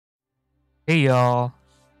Hey y'all,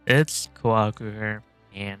 it's Kohaku here,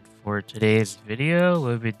 and for today's video,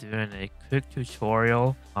 we'll be doing a quick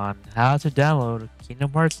tutorial on how to download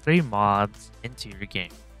Kingdom Hearts 3 mods into your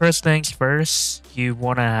game. First things first, you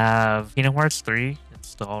want to have Kingdom Hearts 3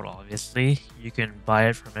 installed, obviously. You can buy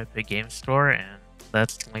it from Epic Game Store, and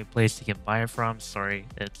that's the only place you can buy it from. Sorry,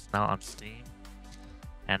 it's not on Steam.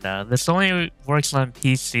 And this only works on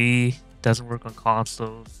PC, doesn't work on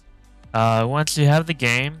consoles. Once you have the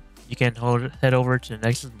game, you can head over to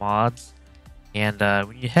Nexusmods, and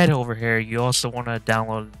when you head over here, you also want to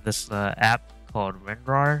download this app called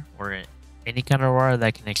WinRAR, or any kind of RAR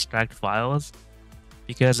that can extract files.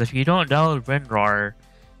 Because if you don't download WinRAR,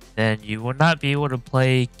 then you will not be able to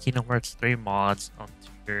play Kingdom Hearts 3 mods onto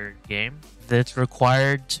your game. It's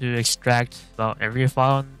required to extract about every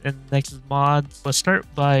file in Nexusmods. Let's start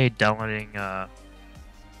by downloading.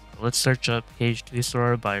 Let's search up KH3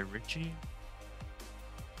 Sora by Richie.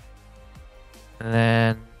 And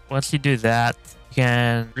then once you do that, you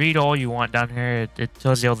can read all you want down here. It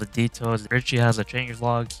tells you all the details. Richie has a change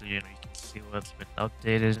log, so you can see what's been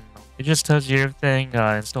updated. It just tells you everything,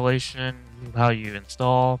 installation, how you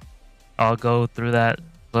install. I'll go through that.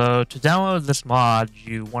 So to download this mod,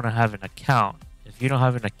 you want to have an account. If you don't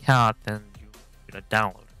have an account, then you get a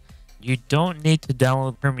download. You don't need to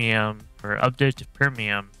download Premium or update to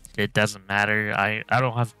Premium. It doesn't matter. I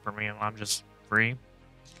don't have Premium. I'm just free.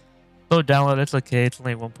 So download, it's okay. It's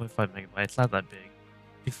only 1.5 megabytes, not that big.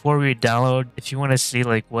 Before we download, if you want to see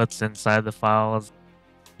like what's inside the files,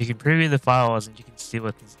 you can preview the files and you can see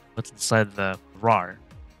what's inside the RAR.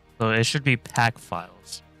 So it should be pack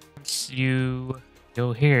files. Once you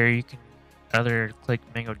go here, you can either click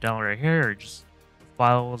Mango download right here or just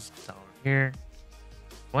files download here.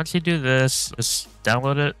 Once you do this, just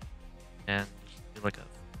download it and do like a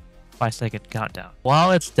 5-second countdown.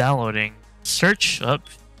 While it's downloading, search up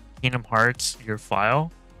Kingdom Hearts, your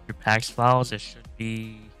file, your packs files.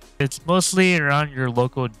 It's mostly around your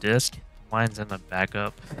local disk. Mine's in the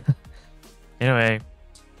backup. Anyway,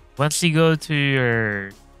 once you go to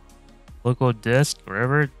your local disk,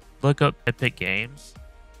 wherever, look up Epic Games,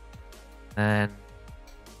 and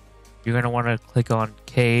you're gonna want to click on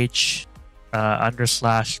KH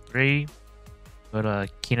 /3. Go to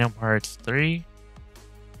Kingdom Hearts 3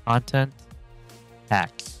 content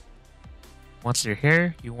packs. Once you're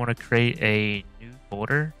here, you want to create a new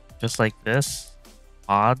folder, just like this,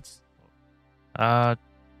 mods.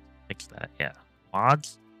 Fix that, yeah,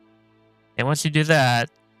 mods. And once you do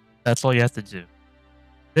that, that's all you have to do.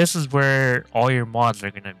 This is where all your mods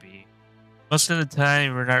are gonna be. Most of the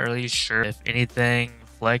time, we're not really sure if anything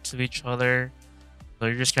flex with each other, so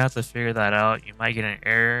you're just gonna have to figure that out. You might get an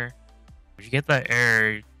error. If you get that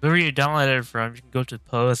error, whoever you downloaded it from, you can go to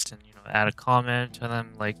post and add a comment to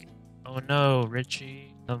them like, "Oh no,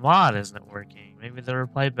 Richie, the mod isn't working." Maybe they'll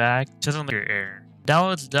reply back. It doesn't look your error.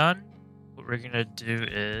 Download's done. What we're gonna do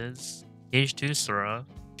is KH3 Sora.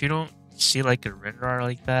 If you don't see like a WinRAR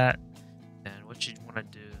like that, then what you want to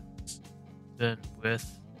do is open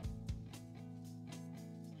with,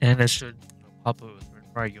 and it should pop up with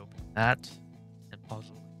WinRAR. You open that and pop up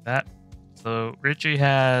like that. So Richie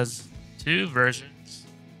has two versions,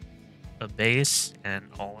 a base and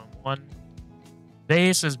all-in-one.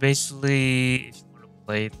 Base is basically if you want to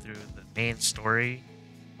play through the main story.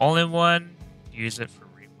 All-in-one, use it for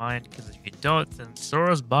remind, because if you don't, then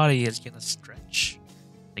Sora's body is gonna stretch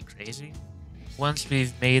like crazy. Once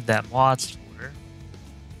we've made that mods folder,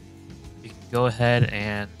 you can go ahead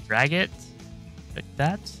and drag it like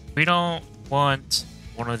that. We don't want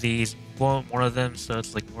one of these, we want one of them so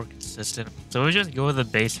it's like more consistent. So we just go with the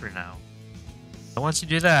base for now. And once you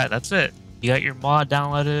do that, that's it. You got your mod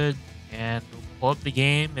downloaded, and we'll pull up the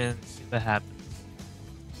game and see what happens.